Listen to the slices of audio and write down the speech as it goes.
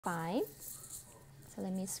5. So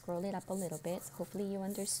let me scroll it up a little bit. So hopefully you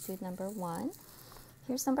understood number 1.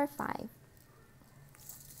 Here's number 5.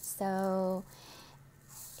 So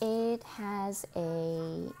it has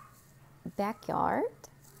a backyard.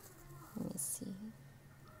 Let me see.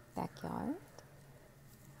 Backyard.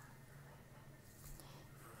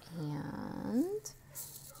 And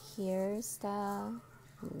here's the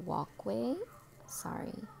walkway.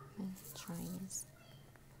 Sorry, my drawing is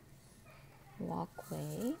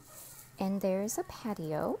walkway. And there's a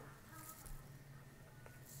patio.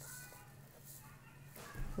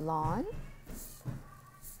 Lawn.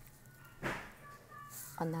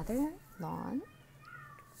 Another lawn.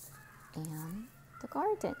 And the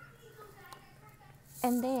garden.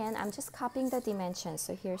 And then I'm just copying the dimensions.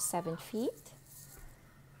 So here's 7 feet,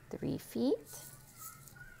 3 feet,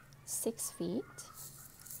 6 feet,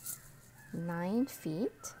 9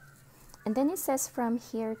 feet. And then it says from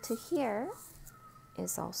here to here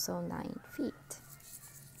is also 9 feet.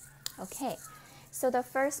 Okay, so the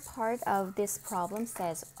first part of this problem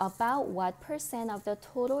says about what percent of the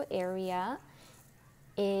total area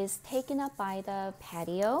is taken up by the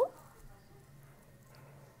patio,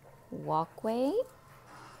 walkway,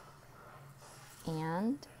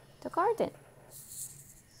 and the garden.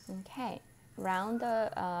 Okay, round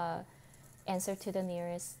the answer to the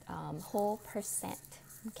nearest whole percent.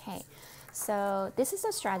 Okay, so this is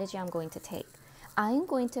a strategy I'm going to take. I'm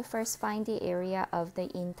going to first find the area of the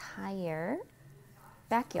entire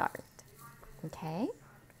backyard. Okay,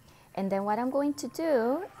 and then what I'm going to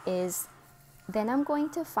do is then I'm going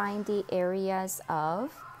to find the areas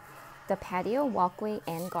of the patio, walkway,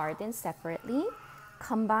 and garden separately,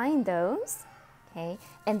 combine those, okay,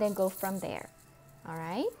 and then go from there. All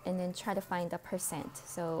right, and then try to find the percent.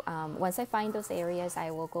 So once I find those areas,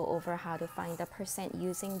 I will go over how to find the percent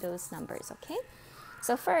using those numbers, okay?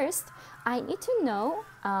 So first, I need to know,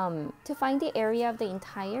 to find the area of the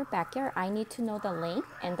entire backyard, I need to know the length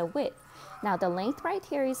and the width. Now the length right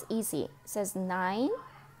here is easy. It says 9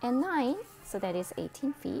 and 9, so that is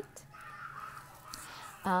 18 feet.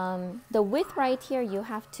 The width right here, you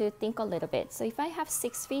have to think a little bit. So if I have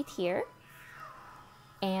 6 feet here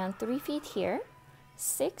and 3 feet here,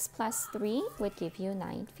 6 plus 3 would give you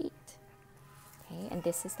 9 feet. Okay, and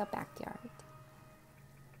this is the backyard.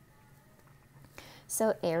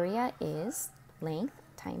 So area is length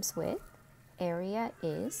times width. Area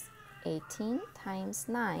is 18 times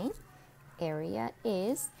 9. Area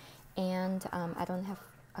is, and I don't have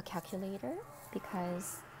a calculator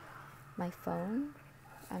because my phone,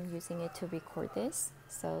 I'm using it to record this.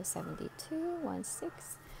 So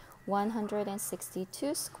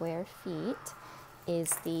 162 square feet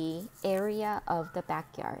is the area of the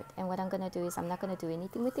backyard. And what I'm going to do is I'm not going to do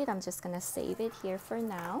anything with it. I'm just going to save it here for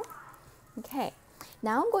now. Okay,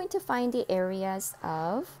 now I'm going to find the areas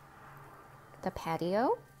of the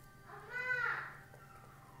patio,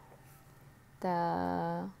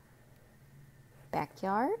 the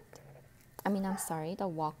backyard, the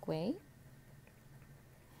walkway,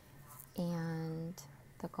 and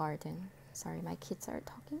the garden. Sorry, my kids are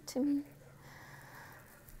talking to me.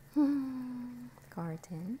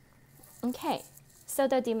 Garden. Okay, so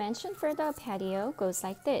the dimension for the patio goes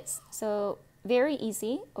like this. So very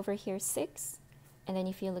easy. Over here 6, and then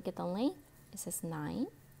if you look at the length, it says 9.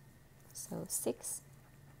 So 6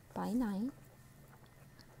 by 9.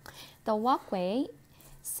 The walkway,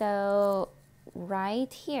 so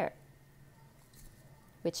right here,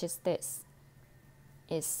 which is this,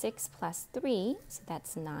 is 6 plus 3, so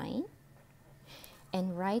that's 9.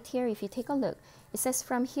 And right here, if you take a look, it says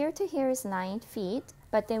from here to here is 9 feet,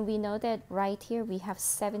 but then we know that right here we have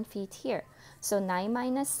 7 feet here. So 9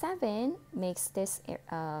 minus 7 makes this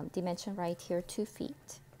dimension right here 2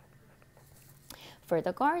 feet. For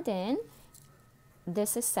the garden,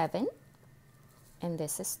 this is 7, and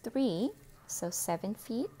this is 3, so 7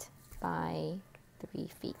 feet by 3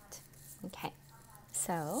 feet. Okay,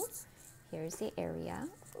 so here's the area.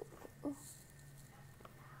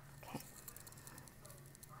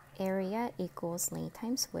 Area equals length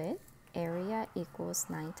times width. Area equals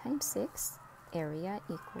 9 times 6. Area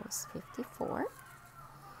equals 54.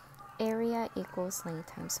 Area equals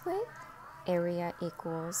length times width. Area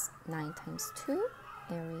equals 9 times 2.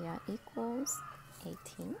 Area equals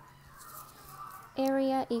 18.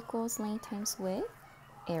 Area equals length times width.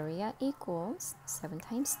 Area equals 7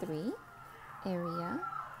 times 3. Area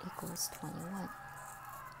equals 21.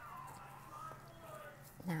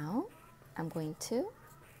 Now I'm going to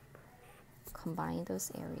combine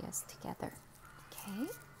those areas together.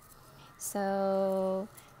 Okay, so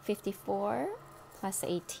 54 plus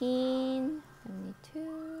 18,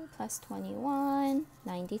 72 plus 21,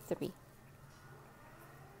 93.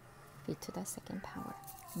 feet to the second power.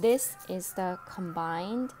 This is the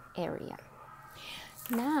combined area.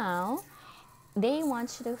 Now, they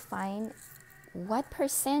want you to find what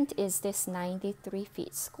percent is this 93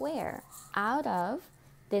 feet square out of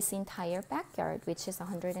this entire backyard, which is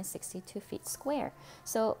 162 feet square.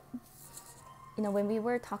 So, you know, when we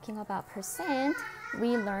were talking about percent,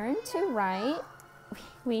 we learned to write,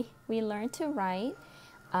 we learned to write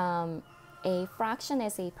a fraction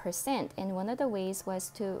as a percent. And one of the ways was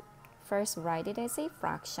to first write it as a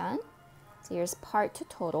fraction. So here's part to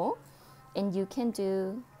total, and you can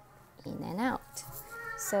do in and out.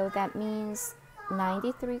 So that means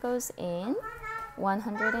 93 goes in,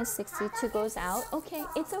 162 goes out. Okay,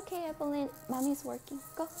 it's okay, Evelyn. Mommy's working.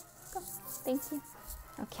 Go, go. Thank you.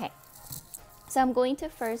 Okay. So I'm going to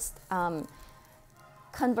first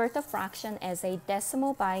convert the fraction as a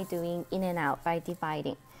decimal by doing in and out, by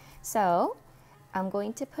dividing. So I'm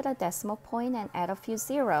going to put a decimal point and add a few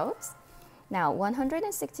zeros. Now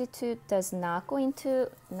 162 does not go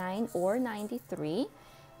into 9 or 93.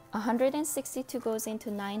 162 goes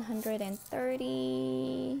into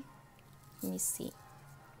 930. Let me see,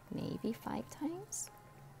 maybe 5 times.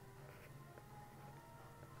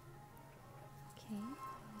 Okay.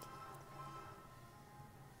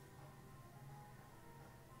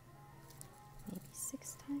 Maybe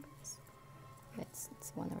 6 times.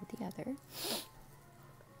 It's one or the other.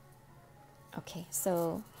 Okay,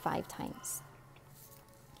 so 5 times.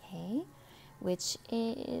 Okay, which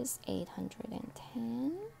is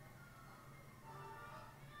 810.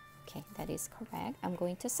 Okay, that is correct. I'm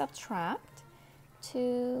going to subtract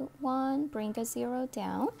 2, 1, bring the 0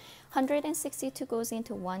 down. 162 goes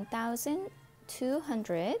into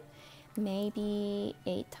 1,200, maybe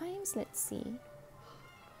 8 times. Let's see.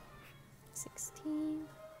 16.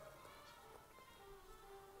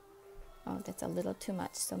 Oh, that's a little too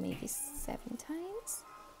much, so maybe 7 times.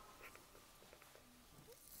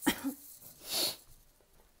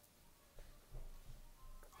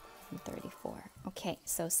 34. Okay,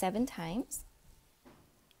 so 7 times.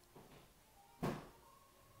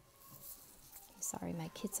 Sorry, my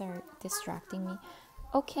kids are distracting me.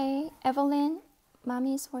 Okay, Evelyn,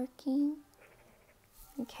 mommy's working.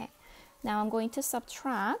 Okay, now I'm going to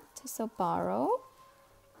subtract. So borrow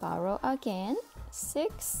again,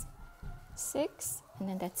 6, 6, and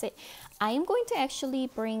then that's it. I am going to actually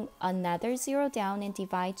bring another 0 down and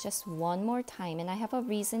divide just one more time, and I have a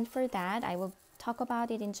reason for that. I will talk about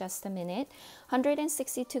it in just a minute.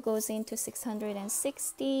 162 goes into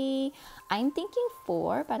 660. I'm thinking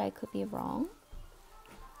 4, but I could be wrong.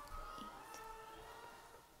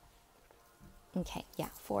 8. Okay, yeah,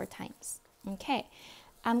 4 times. Okay,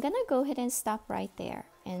 I'm gonna go ahead and stop right there.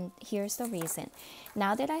 And here's the reason.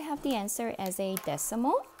 Now that I have the answer as a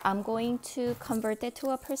decimal, I'm going to convert it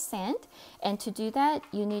to a percent. And to do that,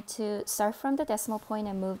 you need to start from the decimal point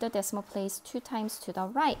and move the decimal place 2 times to the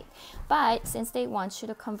right. But since they want you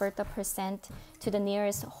to convert the percent to the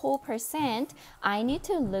nearest whole percent, I need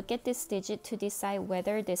to look at this digit to decide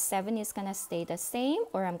whether this 7 is gonna stay the same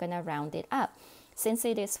or I'm gonna round it up. Since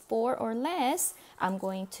it is 4 or less, I'm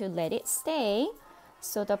going to let it stay.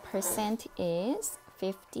 So the percent is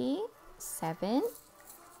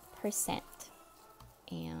 57%.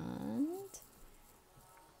 And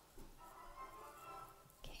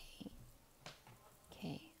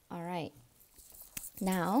okay, all right.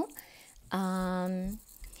 Now, and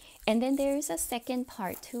then there is a second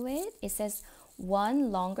part to it. It says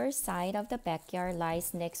one longer side of the backyard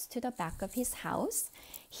lies next to the back of his house.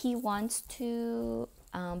 He wants to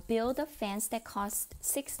build a fence that costs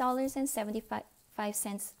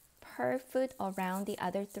 $6.75 per foot around the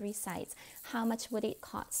other 3 sides. How much would it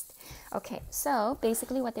cost? Okay, so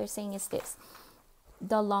basically what they're saying is this.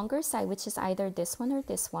 The longer side, which is either this one or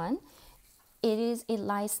this one, it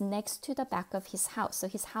lies next to the back of his house. So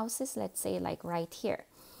his house is, let's say, like right here.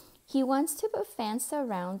 He wants to put fence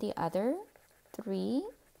around the other 3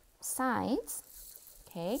 sides.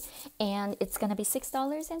 Okay, and it's gonna be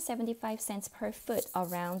 $6.75 per foot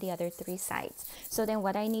around the other 3 sides. So then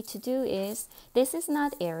what I need to do is, this is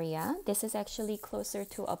not area, this is actually closer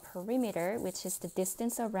to a perimeter, which is the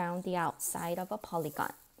distance around the outside of a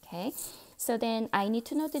polygon. Okay, so then I need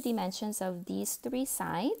to know the dimensions of these 3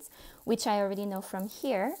 sides, which I already know from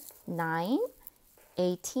here, 9,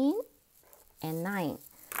 18, and 9.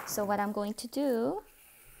 So what I'm going to do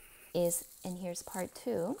is, and here's part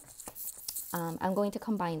 2, I'm going to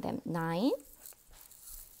combine them. 9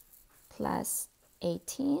 plus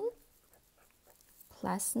 18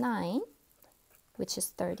 plus 9, which is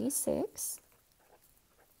 36.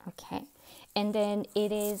 Okay, and then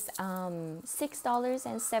it is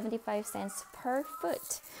 $6.75 per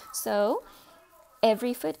foot. So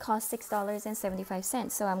every foot costs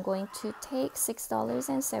 $6.75. So I'm going to take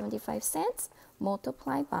 $6.75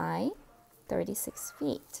 multiply by 36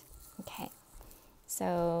 feet. Okay,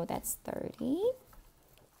 so that's 30.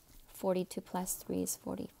 42 plus 3 is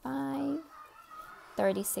 45.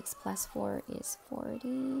 36 plus 4 is 40.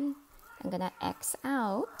 I'm gonna X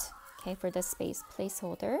out, okay, for the space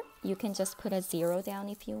placeholder. You can just put a 0 down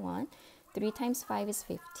if you want. 3 times 5 is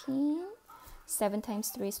 15. 7 times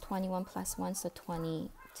 3 is 21 plus 1, so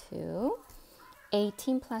 22.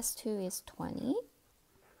 18 plus 2 is 20.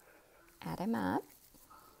 Add them up.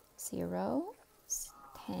 0,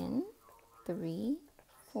 10, 3,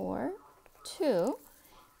 4, 2.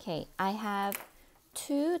 Okay, I have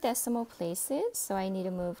 2 decimal places, so I need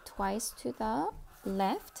to move twice to the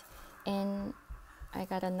left, and I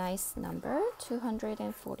got a nice number,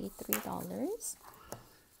 $243.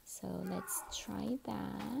 So let's try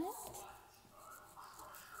that.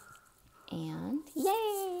 And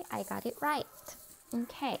yay, I got it right.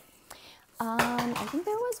 Okay. I think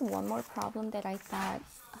there was one more problem that I thought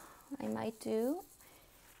I might do.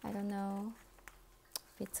 I don't know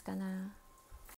if it's gonna